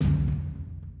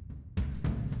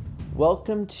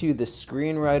Welcome to the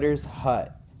Screenwriter's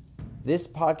Hut. This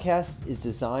podcast is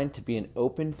designed to be an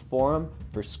open forum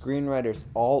for screenwriters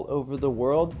all over the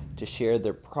world to share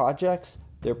their projects,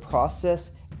 their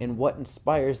process, and what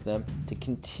inspires them to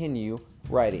continue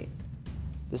writing.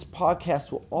 This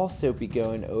podcast will also be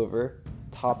going over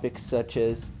topics such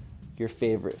as your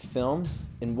favorite films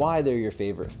and why they're your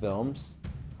favorite films,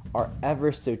 our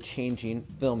ever so changing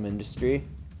film industry,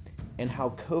 and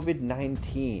how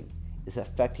COVID-19 is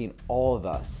affecting all of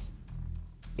us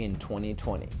in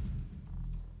 2020.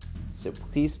 So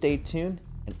please stay tuned,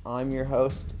 and I'm your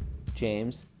host,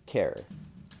 James Kerr.